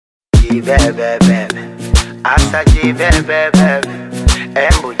jibebebe, asa jibebebe,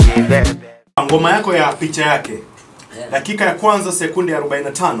 embu jibebe. Ngoma yako ya picha yake, dakika ya kwanza sekunde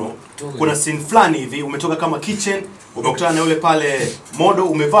 45, kuna scene fulani hivi umetoka kama kitchen, umekutana na yule pale modo,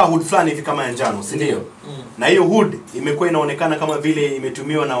 umevaa hood fulani hivi kama ya njano, si ndio? Na hiyo hood imekuwa inaonekana kama vile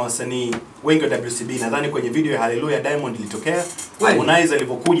imetumiwa na wasanii wengi wa WCB. Nadhani kwenye video ya Hallelujah Diamond ilitokea. Harmonize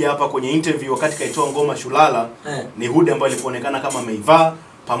alipokuja hapa kwenye interview wakati kaitoa ngoma Shulala, ni hood ambayo ilionekana kama ameivaa,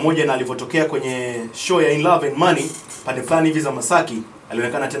 pamoja na alivyotokea kwenye show ya In Love and Money pande fulani hivi za Masaki,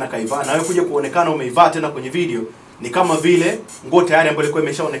 alionekana tena kaivaa. Na wewe kuja kuonekana umeivaa tena kwenye video, ni kama vile nguo tayari ambayo ilikuwa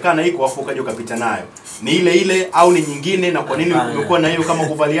imeshaonekana iko afu ukaja ukapita nayo. Ni ile ile au ni nyingine, na kwa nini umekuwa na hiyo kama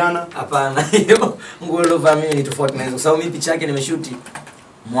kuvaliana? Hapana, hiyo nguo nilovaa mimi ni tofauti na hizo. Kwa sababu mimi picha yake nimeshuti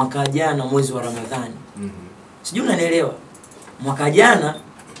mwaka jana mwezi wa Ramadhani. Sijui unanielewa? Mwaka jana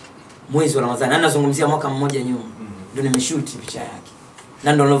mwezi wa Ramadhani. Na nazungumzia mwaka mmoja nyuma. Ndio nimeshuti picha yake.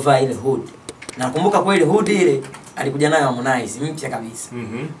 Na ndio nilovaa ile hood. Na nakumbuka kwa ile hood ile alikuja nayo Harmonize mpya kabisa.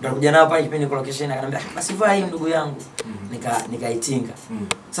 Ndio alikuja nayo pale kipindi kwa location, akaniambia basi vaa hii ndugu yangu. Nikaitinga.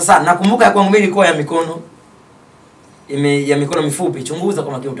 Sasa nakumbuka ya kwangu mimi ilikuwa ya mikono ya mikono mifupi. Chunguza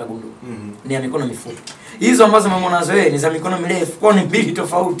kama kile utagundua. Ni ya mikono mifupi. Hizo ambazo umeona nazo wewe ni za mikono mirefu. Kwa ni mbili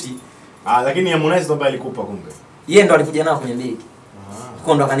tofauti. Lakini Harmonize ndo ambaye alikupa kumbe. Yeye ndo alikuja nao kwenye begi.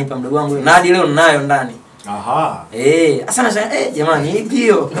 Kwa ndo akanipa mdogo wangu. Na hadi leo ninayo ndani. Asana jamani ipi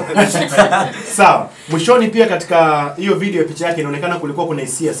hiyo? Sawa. Mwishoni pia katika hiyo video ya picha yake inaonekana kulikuwa kuna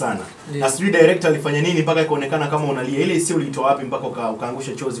hisia sana. Na sijui director alifanya nini mpaka ikaonekana kama unalia. Ile hisia ulitoa wapi mpaka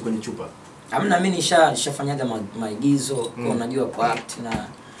ukaangusha chozi kwenye chupa? Hamna, mimi nishafanyaga maigizo, kwa unajua kwa act, na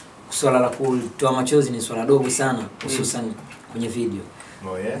swala la kutoa machozi ni swala dogo sana, hususan kwenye video.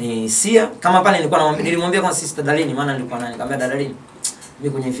 Ni hisia. Kama pale nilimwambia kwa sister Dalini, maana nilikuwa nikamwambia Dalini,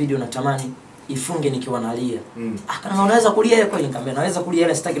 mimi kwenye video natamani ifunge nikiwa nalia. Kama unaweza kulia yeye kweli? Nikamwambia naweza kulia,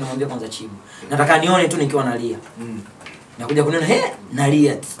 ile sitaki, nimwambia kwanza Chibu. Nataka nione tu nikiwa nalia. Nakuja kuniona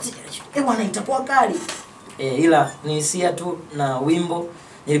nalia. Bwana itakuwa kali. Ila ni hisia tu, na wimbo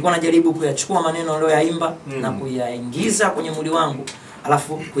nilikuwa najaribu kuyachukua maneno aliyoyaimba na kuyaingiza kwenye mwili wangu,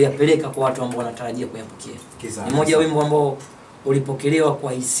 alafu kuyapeleka kwa watu ambao wanatarajia kuyapokea. Ni moja wimbo ambao ulipokelewa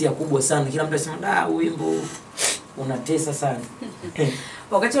kwa hisia kubwa sana. Kila mtu anasema wimbo unatesa sana.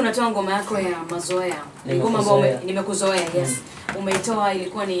 Wakati unatoa ngoma yako ya Mazoea, ngoma ambayo nimekuzoea, umeitoa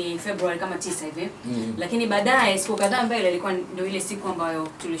ilikuwa ni February kama 9 hivi. Lakini baadaye siku kadhaa mbele ilikuwa ndio ile siku ambayo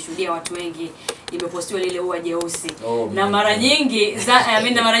tulishuhudia watu wengi imepostiwa ile ua Jeusi. Na mara nyingi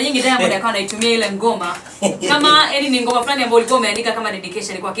Diamond akawa anaitumia ile ngoma kama ni ngoma fulani ambayo ulikuwa umeandika kama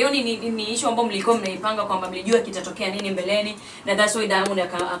dedication kwake. Hiyo ni issue ambayo mlikuwa mnaipanga kwamba mlijua kitatokea nini mbeleni, na that's why Diamond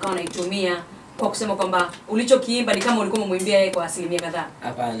akawa anaitumia kwa kusema kwamba ulichokiimba ni kama ulikuwa umemwimbia yeye kwa asilimia kadhaa.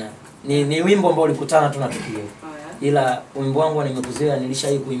 Hapana. Ni wimbo ambao ulikutana tu na tukio. Ila wimbo wangu nimekuzoea,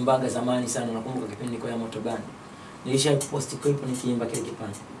 nilishawahi kuimbaga zamani sana. Nakumbuka kipindi niko ya Motobani, nilishawahi post clip nikiimba kile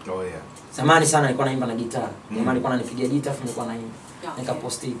kipande. Zamani sana nilikuwa naimba na gitaa. Jamaa alikuwa ananipigia gitaa afu nilikuwa naimba.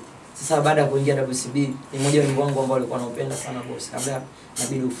 Nikaposti. Sasa baada ya kuingia WCB, ni mmoja wa wimbo wangu ambao alikuwa anaupenda sana boss. Kabla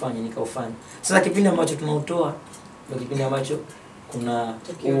inabidi ufanye, nikaufanya. Sasa kipindi ambacho tunautoa ndio kipindi ambacho kuna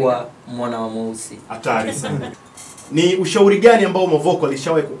ua mwana wa mweusi. Hatari sana. Ni ushauri gani ambao Mavoko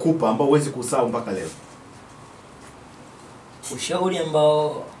alishawahi kukupa ambao huwezi kusahau mpaka leo? Ushauri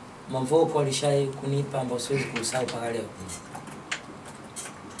ambao Mavoko alishawahi kunipa ambao siwezi kusahau mpaka leo.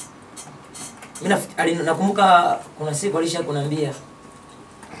 Mimi nakumbuka kuna siku alisha kuniambia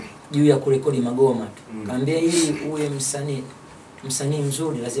juu ya kurekodi magoma tu. Kaambia ili uwe msanii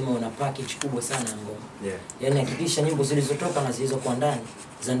mzuri lazima una package kubwa sana ya ngoma. Yaani hakikisha nyimbo zilizotoka na zilizokuwa ndani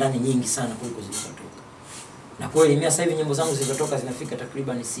za ndani nyingi sana kuliko zilizotoka. Na kweli mimi sasa hivi nyimbo zangu zilizotoka zinafika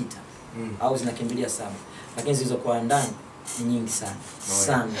takriban 6 au zinakimbilia 7. Lakini zilizokuwa ndani ni nyingi sana.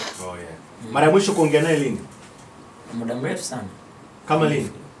 Sana. Mara ya mwisho kuongea naye lini? Muda mrefu sana. Kama lini?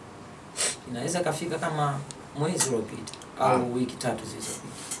 Inaweza kafika kama mwezi uliopita au wiki 3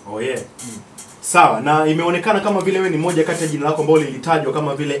 zilizopita. Sawa, na imeonekana kama vile wewe ni moja kati ya jina lako ambalo lilitajwa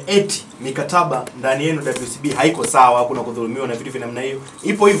kama vile eti mikataba ndani yenu WCB haiko sawa, kuna kudhulumiwa na vitu vya namna hiyo.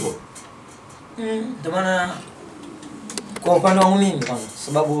 Ipo hivyo? Ndio maana kwa upande wangu mimi kwanza,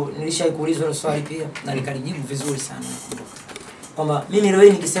 sababu nilishaikuulizwa ile swali pia na nikalijibu vizuri sana. Kwamba mimi leo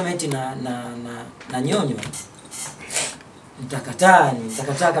nikisema eti na nyonyo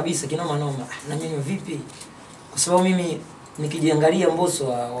nitakataa kabisa kinoma noma. Na nyonyo vipi? Kwa sababu mimi nikijiangalia Mbosso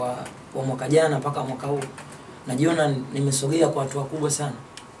wa mwaka jana mpaka mwaka huu, najiona nimesogea kwa watu wakubwa sana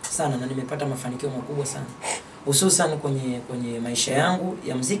na nimepata mafanikio makubwa sana, hususan kwenye maisha yangu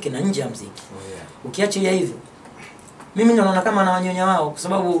ya muziki na nje ya muziki. Ukiachilia hivyo, mimi naona kama na wanyonya wao, kwa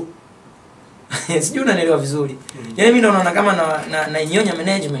sababu Sijui unanielewa vizuri. Yaani mimi naona kama na inyonya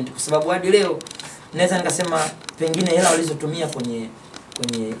management kwa sababu hadi leo naweza nikasema pengine hela walizotumia kwenye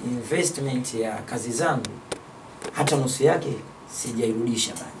investment ya kazi zangu hata nusu yake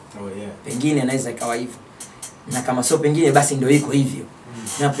sijairudisha bado. Pengine naweza ikawa hivyo. Na kama sio pengine basi ndio iko hivyo.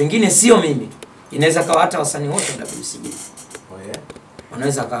 Na pengine sio mimi. Inaweza kawa hata wasanii wote wa WCB.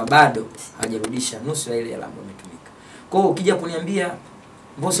 Wanaweza kawa bado hajarudisha nusu ya ile hela ambayo imetumika. Kwa hiyo ukija kuniambia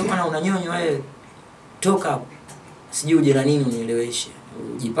Mbosso bwana unanyonywa wewe toka sijui uje na nini unieleweshe.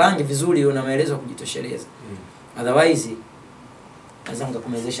 Ujipange vizuri una maelezo kujitosheleza. Otherwise naweza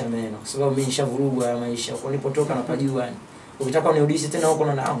ngakumezesha meno kwa sababu mimi nishavurugwa ya maisha. Kwa nilipotoka na pajua yani. Ukitaka unirudishe tena huko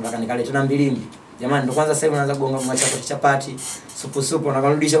na nataka nikalete na mbilimbi. Jamani ndo kwanza sasa hivi unaanza kugonga mwacha kwa chapati, supu na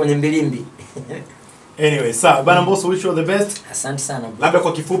kurudisha kwenye mbilimbi. Anyway, sawa. Bana Mbosso, wish you all the best. Asante sana bro. Labda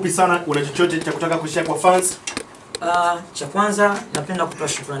kwa kifupi sana una chochote cha kutaka kushare kwa fans? Cha kwanza napenda kutoa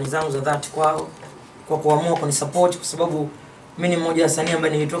shukrani zangu za dhati kwao kwa kuamua kunisupport kwa sababu mimi ni mmoja wa wasanii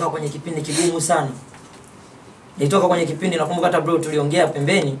ambaye nilitoka kwenye kipindi kigumu sana. Nilitoka kwenye kipindi nakumbuka hata bro tuliongea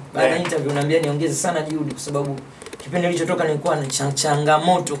pembeni baada ya interview naambia niongeze sana juhudi kwa sababu kipindi nilichotoka nilikuwa na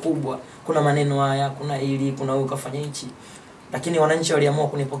changamoto kubwa. Kuna maneno haya, kuna hili, kuna wewe ukafanya hichi. Lakini wananchi waliamua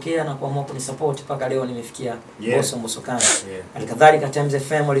kunipokea na kuamua kunisupport mpaka leo nimefikia Mbosso On. Alikadhalika Times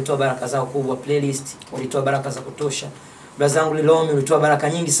FM walitoa baraka zao kubwa, playlist walitoa baraka za kutosha. Brazangu Lilomi walitoa baraka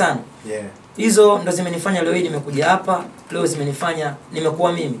nyingi sana. Hizo ndo zimenifanya leo hii nimekuja hapa, leo zimenifanya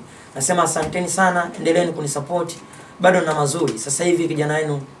nimekuwa mimi. Nasema asanteni sana, endeleeni kunisupport. Bado na mazuri. Sasa hivi kijana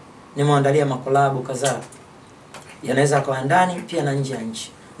wenu nimeandalia makolabo kadhaa. Yanaweza kwa ndani pia na nje ya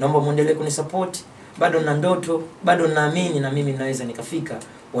nchi. Naomba muendelee kunisupport. Bado na ndoto, bado naamini na mimi naweza nikafika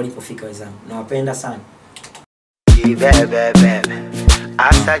walipofika wenzangu. Nawapenda sana. Jibebe,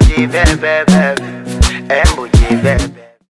 asa jibebe, embu jibebe.